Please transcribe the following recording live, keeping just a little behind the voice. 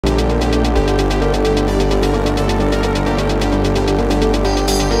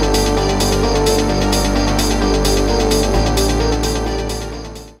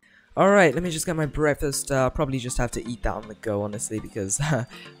Alright, let me just get my breakfast. Probably just have to eat that on the go, honestly, because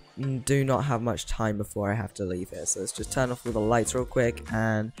do not have much time before I have to leave here. So let's just turn off all the lights real quick,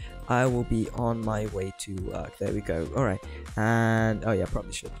 and I will be on my way to work. There we go. Alright, and oh yeah,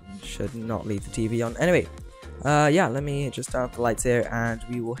 probably should not leave the TV on. Anyway, yeah, let me just turn off the lights here, and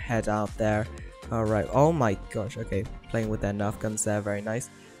we will head out there. Alright, oh my gosh, okay, playing with their Nerf guns there, very nice.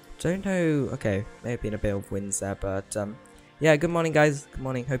 Don't know, okay, may have been a bit of winds there, but yeah, good morning guys, good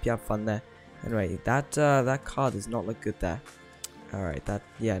morning, hope you have fun there. Anyway, that car does not look good there. Alright,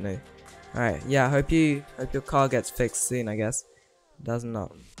 yeah, no. Alright, yeah, hope your car gets fixed soon, I guess.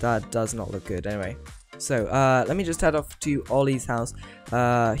 That does not look good, anyway. So, let me just head off to Ollie's house.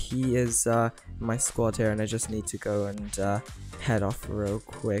 He is my squad here, and I just need to go and head off real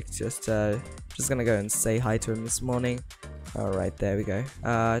quick. Just gonna go and say hi to him this morning. Alright, there we go.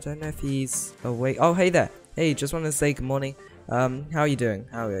 I don't know if he's awake. Oh, hey there. Hey, just wanted to say good morning. How are you doing?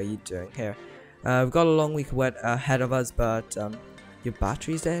 How are you doing here? We've got a long week ahead of us, but your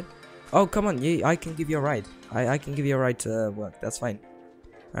battery's dead? Oh, come on, I can give you a ride. I can give you a ride to work, that's fine.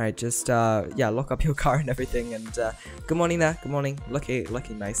 Alright, just, yeah, lock up your car and everything, and, good morning there, good morning. Lucky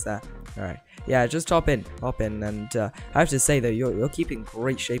nice there. Alright, yeah, just hop in, and, I have to say, though, you're keeping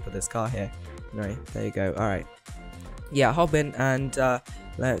great shape of this car here. Alright, there you go, alright. Yeah, hop in, and,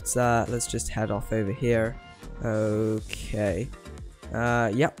 let's just head off over here. Okay.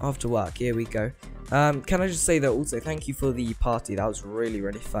 Yep, off to work, here we go. Can I just say that also, thank you for the party, that was really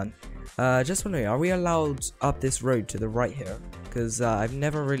fun. Just wondering, are we allowed up this road to the right here? Because I've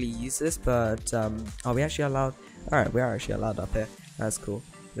never really used this, but are we actually allowed? Alright, we are actually allowed up here. That's cool.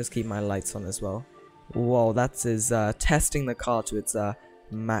 Just keep my lights on as well. Whoa, that is testing the car to its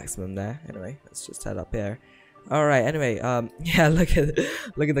maximum there. Anyway, let's just head up here. Alright, anyway, yeah, look at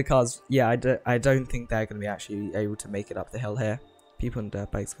the cars. Yeah, I don't think they're going to be actually able to make it up the hill here. People on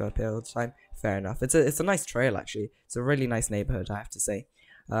dirt bikes go up here all the time. Fair enough. It's a nice trail, actually. It's a really nice neighborhood, I have to say.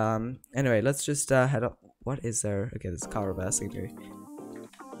 Anyway, let's just head up. What is there? Okay, there's a car reversing through.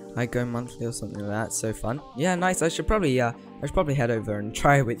 I go monthly or something like that. So fun. Yeah, nice. I should probably head over and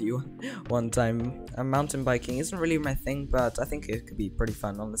try it with you one time. Mountain biking isn't really my thing, but I think it could be pretty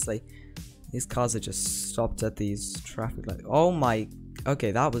fun, honestly. These cars are just stopped at these traffic lights. Oh my.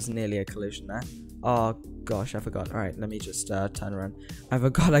 Okay, that was nearly a collision there. Oh gosh, I forgot. Alright, let me just turn around. I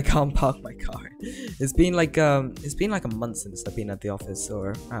forgot I can't park my car. It's been like a month since I've been at the office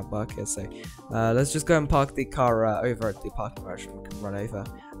or at work here, so let's just go and park the car over at the parking garage and we can run over.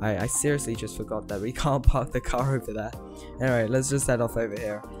 I seriously just forgot that we can't park the car over there. Anyway, let's just head off over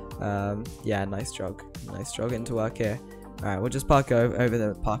here. Yeah, nice jog into work here. Alright, we'll just park over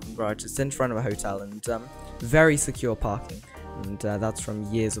the parking garage. It's in front of a hotel, and very secure parking, and that's from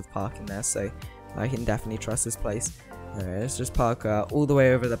years of parking there, so I can definitely trust this place. Alright, let's just park all the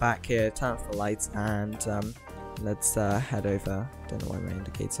way over the back here, turn off the lights, and let's head over. Don't know why my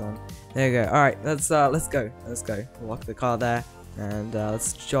indicator's on. There you go. Alright, let's go. Lock the car there, and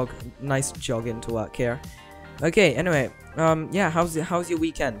let's nice jog into work here. Okay, anyway, yeah, how's your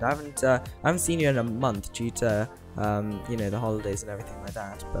weekend? I haven't seen you in a month due to you know, the holidays and everything like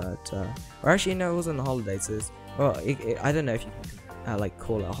that, but or actually no, it wasn't the holidays. Well, I don't know if you can like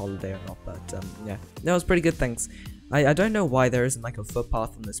call it a holiday or not, but yeah, that was pretty good, thanks. I don't know why there isn't like a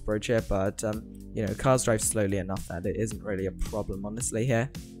footpath on this bridge here, but you know, cars drive slowly enough that it isn't really a problem, honestly, here.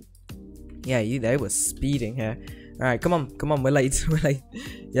 Yeah, they were speeding here. Alright, come on, we're late,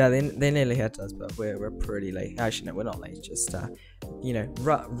 Yeah, they nearly hit us, but we're pretty late. Actually, no, we're not late, just, you know,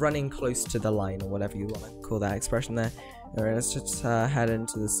 running close to the line, or whatever you want to call that expression there. Alright, let's just head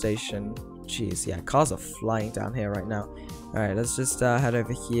into the station. Jeez, yeah, cars are flying down here right now. Alright, let's just head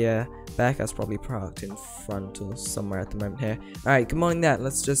over here. Becca's probably parked in front or somewhere at the moment here. Alright, good morning there.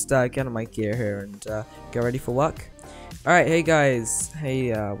 Let's just get on my gear here and get ready for work. Alright, hey guys.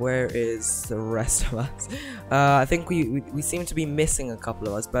 Hey, where is the rest of us? I think we seem to be missing a couple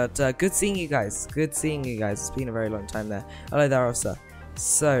of us, but good seeing you guys. It's been a very long time there. Hello there, officer.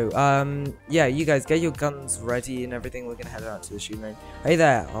 So, yeah, you guys get your guns ready and everything. We're gonna head out to the shooting range. Hey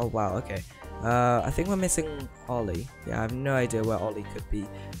there. Oh, wow, okay. I think we're missing Ollie. Yeah, I have no idea where Ollie could be,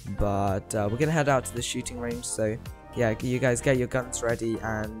 but we're gonna head out to the shooting range, so yeah, you guys get your guns ready,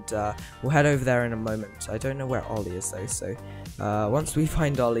 and we'll head over there in a moment. I don't know where Ollie is though, so once we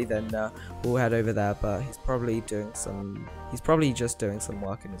find Ollie, then we'll head over there, but he's probably just doing some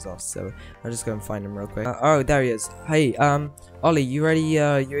work in his office, so I'll just go and find him real quick. Oh, there he is. Hey, Ollie, you ready?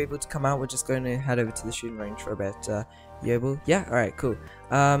 You able to come out? We're just going to head over to the shooting range for a bit. You able? Yeah? Alright, cool.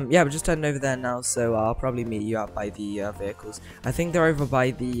 Yeah, we're just heading over there now, so I'll probably meet you out by the vehicles. I think they're over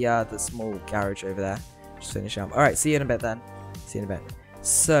by the small garage over there. Just finish up. Alright, see you in a bit then. See you in a bit.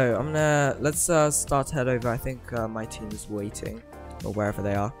 So let's start to head over. I think my team is waiting, or wherever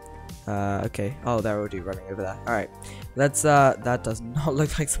they are. Okay. Oh, they're already running over there. All right. Let's that does not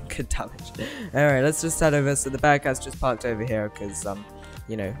look like some good damage. All right, let's just head over. So the Bearcat's just parked over here because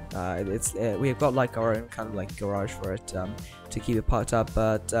you know, we've got like our own kind of like garage for it to keep it parked up.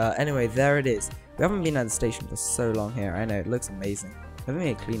 But anyway, there it is. We haven't been at the station for so long here. I know, it looks amazing. I haven't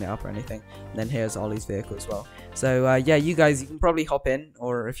even clean it up or anything. And then here's Ollie's vehicle as well. So yeah, you guys, you can probably hop in,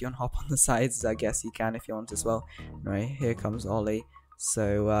 or if you want to hop on the sides, I guess you can if you want as well. Right, here comes Ollie.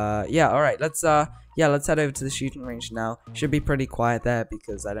 So yeah, all right, let's head over to the shooting range now. Should be pretty quiet there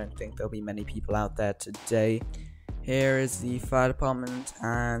because I don't think there'll be many people out there today. Here is the fire department,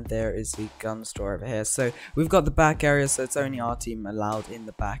 and there is the gun store over here. So we've got the back area, so it's only our team allowed in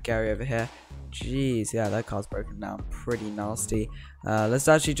the back area over here. Jeez, yeah, that car's broken down pretty nasty. Let's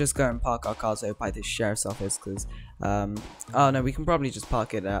actually just go and park our cars over by the sheriff's office, because oh no, we can probably just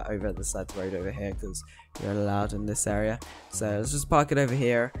park it over at the side of the road over here, because we're allowed in this area. So let's just park it over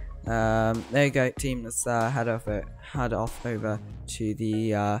here. There you go, team. Let's head off over to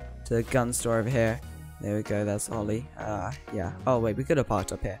the gun store over here. There we go, that's Ollie. Yeah. Oh wait, we could have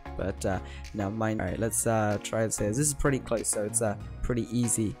parked up here, but no, mind. Alright, let's try this here. This is pretty close, so it's pretty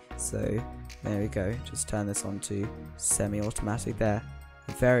easy. So there we go. Just turn this on to semi-automatic there.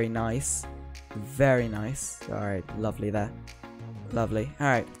 Very nice. Very nice. Alright, lovely there. Lovely.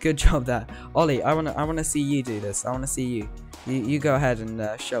 Alright, good job there. Ollie, I wanna see you do this. I wanna see you. You go ahead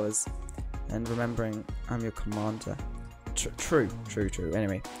and show us. And remembering I'm your commander. True.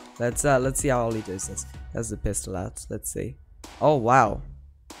 Anyway, let's see how Ollie does this. There's the pistol out. Let's see. Oh wow.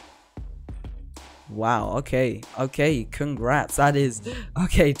 Wow. Okay. Congrats. That is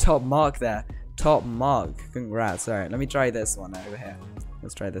okay. Top mark there. Top mark. Congrats. All right. Let me try this one over here.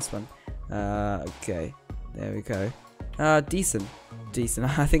 Let's try this one. Okay. There we go. Decent.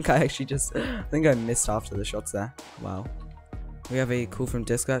 I think I missed after the shots there. Wow. We have a call from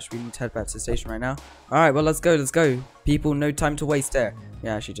dispatch. We need to head back to the station right now. Alright, well, let's go. People, no time to waste there.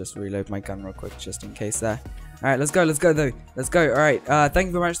 Yeah, I should just reload my gun real quick just in case there. Alright, let's go though. Let's go. Alright, thank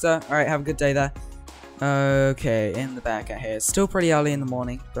you very much, sir. Alright, have a good day there. Okay, in the back out here. It's still pretty early in the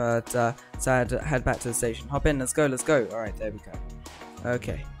morning, but so I had to head back to the station. Hop in, let's go. Alright, there we go.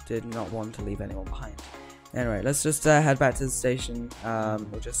 Okay, did not want to leave anyone behind. Anyway, let's just head back to the station.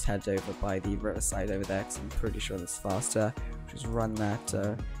 We'll just head over by the riverside over there, because I'm pretty sure that's faster. Just run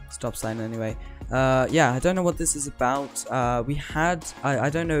that stop sign anyway. Yeah, I don't know what this is about. I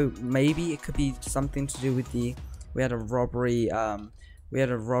don't know, maybe it could be something to do with we had a robbery. We had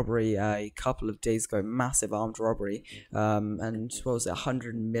a robbery a couple of days ago, massive armed robbery, and what was it,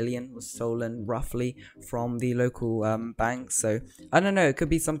 100 million was stolen roughly from the local bank. So I don't know, it could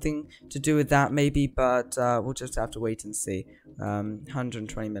be something to do with that maybe, but we'll just have to wait and see.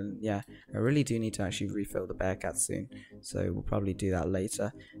 120 million, yeah, I really do need to actually refill the Bearcat soon, so we'll probably do that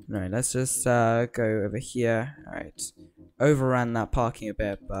later. No, let's just go over here. Alright, overran that parking a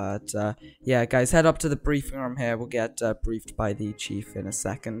bit, but yeah, guys, head up to the briefing room here. We'll get briefed by the chief in a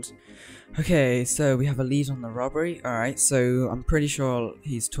second. Okay, so we have a lead on the robbery. Alright, so I'm pretty sure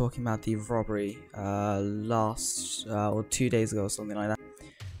he's talking about the robbery last or 2 days ago or something like that.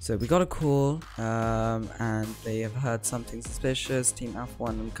 So we got a call, and they have heard something suspicious. Team F1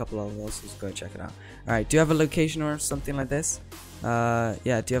 and a couple of others. Let's go check it out. Alright, do you have a location or something like this? Yeah,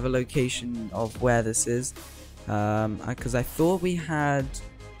 do you have a location of where this is? Because I thought we had,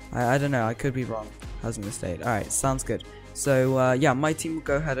 I don't know, I could be wrong. Housing estate. Alright, sounds good. So yeah, my team will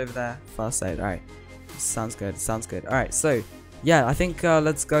go head over there. Fast aid. Alright, sounds good. Alright, so yeah, I think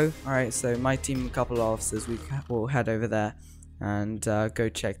let's go. Alright, so my team, a couple of officers, we will head over there and go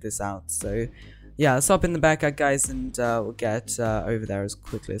check this out. So yeah, let's hop in the back, guys, and we'll get over there as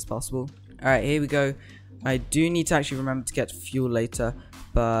quickly as possible. Alright, here we go. I do need to actually remember to get fuel later,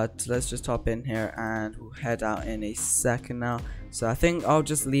 but let's just hop in here and we'll head out in a second now. So I think I'll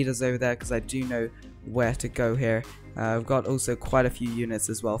just lead us over there because I do know where to go here. I've got also quite a few units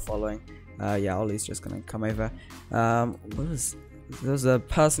as well following. Yeah, Ollie's just gonna come over. There was a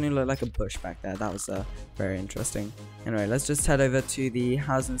person who looked like a bush back there. That was very interesting. Anyway, let's just head over to the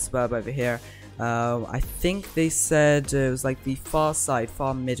housing suburb over here. I think they said it was like the far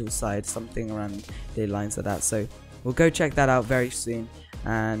middle side, something around the lines of that. So we'll go check that out very soon,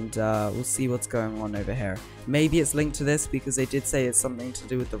 and we'll see what's going on over here. Maybe it's linked to this because they did say it's something to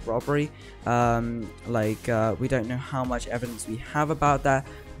do with the robbery. We don't know how much evidence we have about that,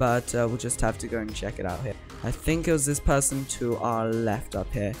 but we'll just have to go and check it out here. I think it was this person to our left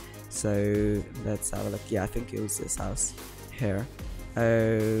up here. So let's have a look. Yeah, I think it was this house here.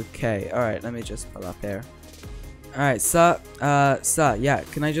 Okay, alright, let me just pull up here. Alright, sir, yeah,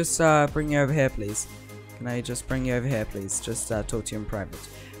 can I just bring you over here, please? Can I just bring you over here, please? Just talk to you in private.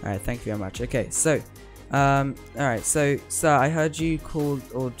 Alright, thank you very much. Okay, so, alright, so, sir, I heard you called,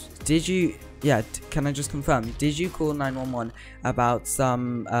 or did you, yeah, can I just confirm, did you call 911 about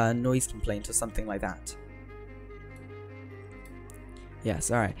some noise complaint or something like that?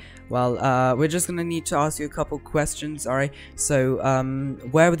 Yes, alright. Well, we're just gonna need to ask you a couple questions, alright? So,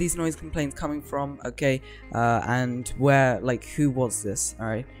 where were these noise complaints coming from, okay? And where, like, who was this,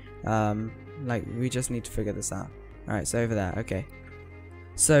 alright? Like, we just need to figure this out. Alright, so over there, okay.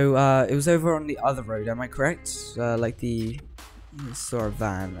 So, it was over on the other road, am I correct? Like the saw a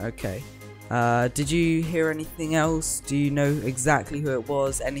van, okay. Did you hear anything else? Do you know exactly who it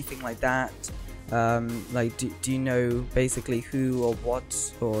was? Anything like that? Like, do you know basically who or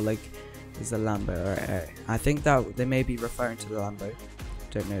what, or like, is a Lambo? Alright, I think that they may be referring to the Lambo.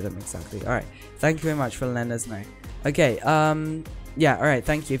 Don't know them exactly. Alright, thank you very much for letting us know. Okay, yeah, alright,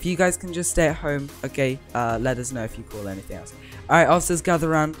 thank you. If you guys can just stay at home, okay, let us know if you call anything else. Alright, officers,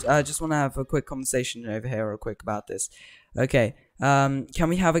 gather around. Just want to have a quick conversation over here real quick about this. Okay, can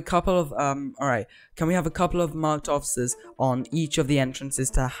we have a couple of, alright, can we have a couple of marked officers on each of the entrances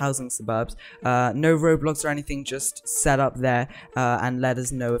to housing suburbs? No roadblocks or anything, just set up there, and let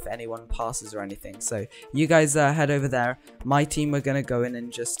us know if anyone passes or anything. So, you guys, head over there. My team are gonna go in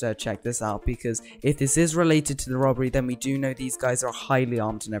and just, check this out, because if this is related to the robbery, then we do know these guys are highly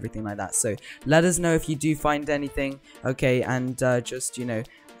armed and everything like that. So, let us know if you do find anything, okay, and, just, you know,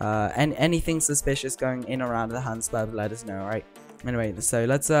 anything suspicious going in or out of the housing suburb, let us know, alright? Anyway, so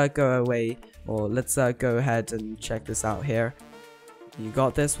let's go away, or let's go ahead and check this out here. You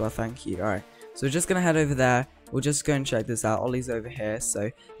got this? Well, thank you. Alright, so we're just gonna head over there. We'll just go and check this out. Ollie's over here,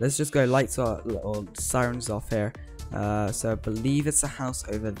 so let's just go lights or sirens off here. So I believe it's a house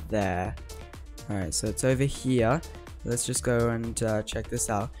over there. Alright, so it's over here. Let's just go and check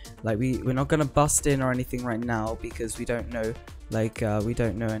this out. Like, we're not gonna bust in or anything right now, because we don't know, like, we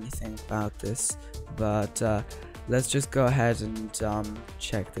don't know anything about this, but let's just go ahead and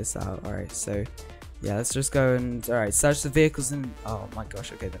check this out. Alright, so yeah, let's just go and alright, search the vehicles. And oh my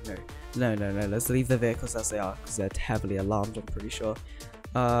gosh, okay, no, let's leave the vehicles as they are, because they're heavily alarmed, I'm pretty sure.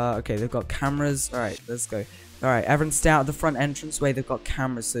 Okay, they've got cameras. Alright, let's go. Alright, everyone stay out of the front entranceway. They've got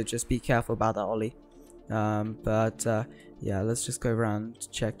cameras, so just be careful about that, Ollie. Yeah, let's just go around,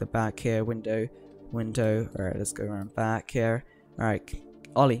 check the back here. Window. Alright, let's go around back here. Alright,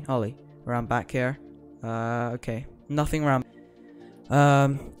 Ollie, around back here. Okay, nothing around.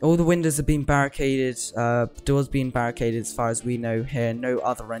 All the windows have been barricaded, doors being barricaded as far as we know here. No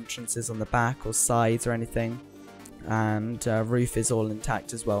other entrances on the back or sides or anything. And roof is all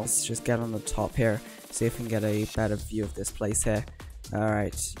intact as well. Let's just get on the top here, see if we can get a better view of this place here.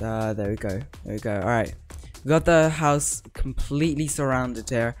 Alright, there we go. Alright, we got the house completely surrounded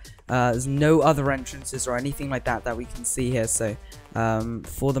here. There's no other entrances or anything like that that we can see here. So,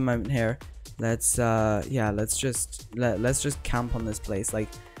 for the moment here, let's yeah, let's just camp on this place. Like,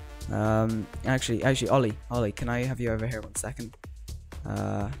 actually, Ollie, can I have you over here 1 second?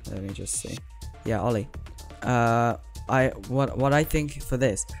 Let me just see. Yeah, Ollie. What I think for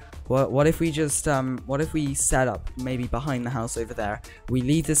this. What if we just what if we set up maybe behind the house over there? We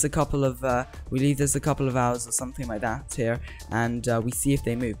leave this a couple of hours or something like that here, and we see if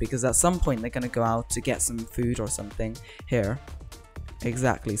they move, because at some point they're gonna go out to get some food or something here.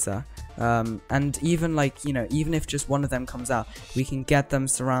 Exactly, sir. And even, like, you know, even if just one of them comes out, we can get them,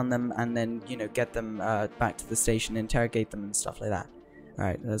 surround them, and then, you know, get them back to the station, interrogate them and stuff like that.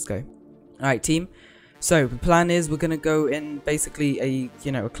 Alright, let's go. Alright, team. So the plan is we're gonna go in basically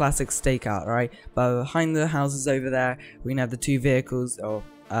a classic stakeout, alright? But behind the houses over there, we're gonna have the two vehicles, or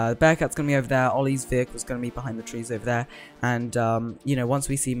Bearcat's gonna be over there, Ollie's vehicle's gonna be behind the trees over there, and you know, once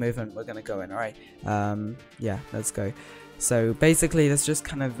we see movement, we're gonna go in, alright? Yeah, let's go. So basically, let's just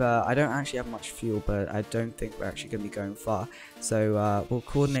kind of, I don't actually have much fuel, but I don't think we're actually gonna be going far. So we'll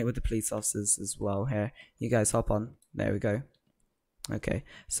coordinate with the police officers as well here. You guys hop on. There we go. Okay,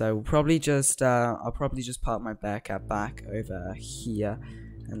 so we'll probably just I'll probably just park my Bearcat back over here,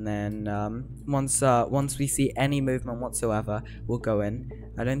 and then once we see any movement whatsoever, we'll go in.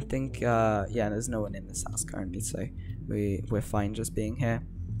 I don't think yeah, there's no one in this house currently, so we're fine just being here.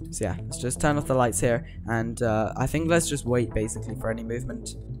 So yeah, let's just turn off the lights here, and I think let's just wait basically for any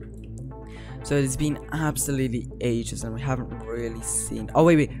movement. So it's been absolutely ages and we haven't really seen. Oh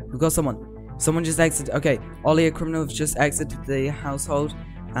wait, we've got someone. Someone just exited. Okay, Ollie, a criminal, has just exited the household,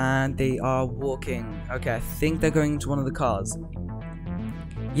 and they are walking. Okay, I think they're going into one of the cars.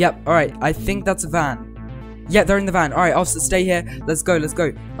 Yep, alright, I think that's a van. Yeah, they're in the van. Alright, officer, stay here. Let's go, let's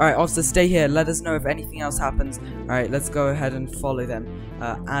go. Alright, officer, stay here. Let us know if anything else happens. Alright, let's go ahead and follow them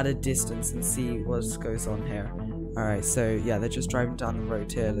at a distance and see what goes on here. Alright, so yeah, they're just driving down the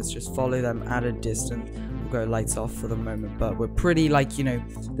road here. Let's just follow them at a distance. We'll go lights off for the moment, but we're pretty, like, you know,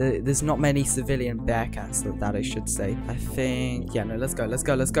 there's not many civilian Bearcats, that I should say. I think, yeah, no, let's go, let's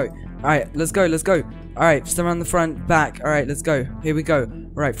go, let's go. Alright, let's go, let's go. Alright, surround the front, back. Alright, let's go. Here we go.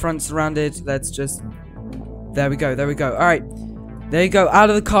 Alright, front surrounded. Let's just, there we go, there we go. Alright, there you go. Out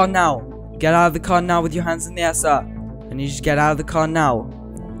of the car now. Get out of the car now with your hands in the air, sir. And you just get out of the car now.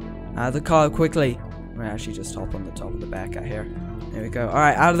 Out of the car quickly. I'm gonna actually just hop on the top of the Bearcat here. There we go.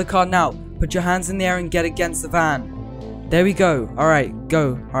 Alright, out of the car now. Put your hands in the air and get against the van. There we go. Alright,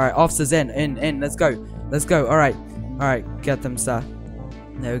 go. Alright, officers in. Let's go. Let's go. Alright. Alright, get them, sir.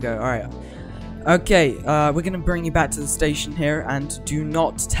 There we go. Alright. Okay, we're gonna bring you back to the station here, and do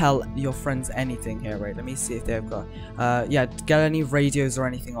not tell your friends anything here. Right, let me see if they've got, yeah, get any radios or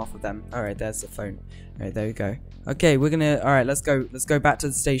anything off of them. Alright, there's the phone. Alright, there we go. Okay, we're gonna, alright, let's go back to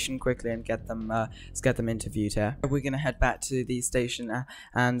the station quickly and get them, let's get them interviewed here. We're gonna head back to the station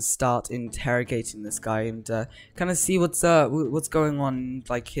and start interrogating this guy and, kind of see what's going on,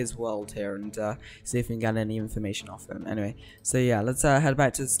 like, his world here, and, see if we can get any information off him. Anyway, so yeah, let's, head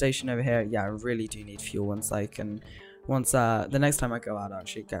back to the station over here. Yeah, I really do need fuel once the next time I go out, I'll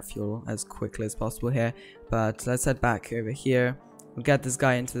actually get fuel as quickly as possible here. But let's head back over here. We'll get this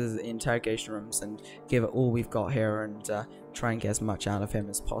guy into the interrogation rooms and give it all we've got here, and try and get as much out of him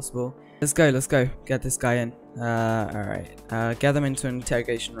as possible. Let's go. Get this guy in. Alright. Get them into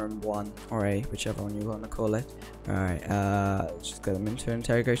interrogation room 1 or A, whichever one you want to call it. Alright. Just get them into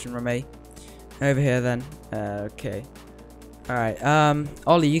interrogation room A. Over here then. Okay. Alright.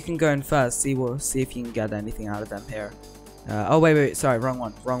 Ollie, you can go in first. See if you can get anything out of them here. Oh wait. Sorry, wrong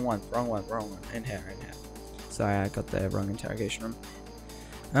one. In here. Sorry, I got the wrong interrogation room.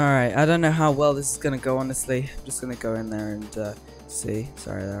 Alright, I don't know how well this is gonna go, honestly. I'm just gonna go in there and see.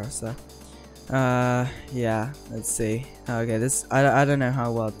 Sorry there, sir. Yeah, let's see. Okay, I don't know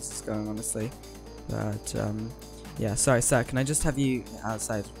how well this is going, honestly. But yeah, sorry, sir, can I just have you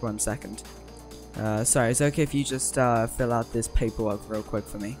outside for 1 second? Sorry, is it okay if you just fill out this paperwork real quick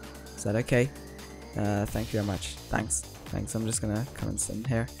for me? Is that okay? Thank you very much. Thanks, I'm just gonna come and sit in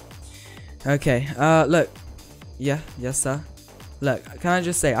here. Okay, look. Yeah, yes, sir. Look, can I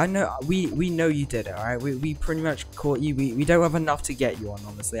just say, I know we know you did it, alright? We pretty much caught you. We don't have enough to get you on,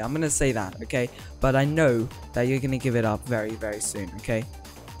 honestly. I'm gonna say that, okay? But I know that you're gonna give it up very, very soon, okay?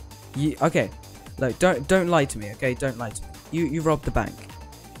 Okay. Look, don't lie to me, okay? Don't lie to me. You robbed the bank.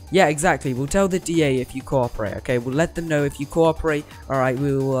 Yeah, exactly. We'll tell the DA if you cooperate, okay? We'll let them know if you cooperate. Alright,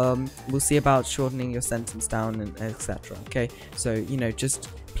 we'll see about shortening your sentence down and etc. Okay? So, you know, just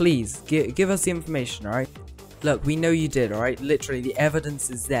please give us the information, alright? Look, we know you did, alright? Literally, the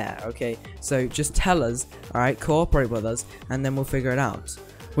evidence is there, okay? So just tell us, alright? Cooperate with us, and then we'll figure it out.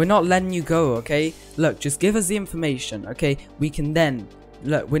 We're not letting you go, okay? Look, just give us the information, okay? We can then...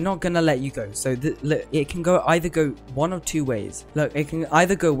 Look, we're not gonna let you go. So, look, it can either go one or two ways. Look, it can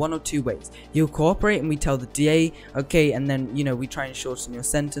either go one or two ways. You'll cooperate and we tell the DA, okay? And then, you know, we try and shorten your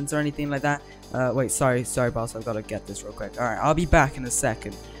sentence or anything like that. Wait, sorry, boss. I've got to get this real quick. Alright, I'll be back in a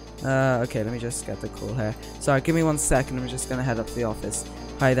second. Okay, let me just get the call here. Sorry, give me 1 second. I'm just gonna head up to the office.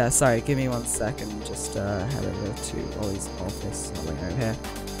 Hi there. Sorry, give me 1 second. Just head over to Ollie's office. I'll wait over here.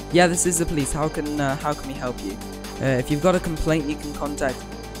 Yeah, this is the police. How can we help you? If you've got a complaint, you can contact.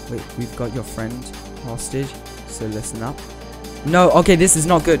 Wait, we've got your friend hostage. So listen up. No, okay, this is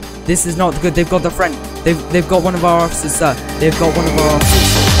not good. This is not good. They've got the friend. They've got one of our officers, sir. They've got one of our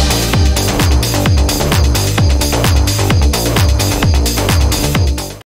officers.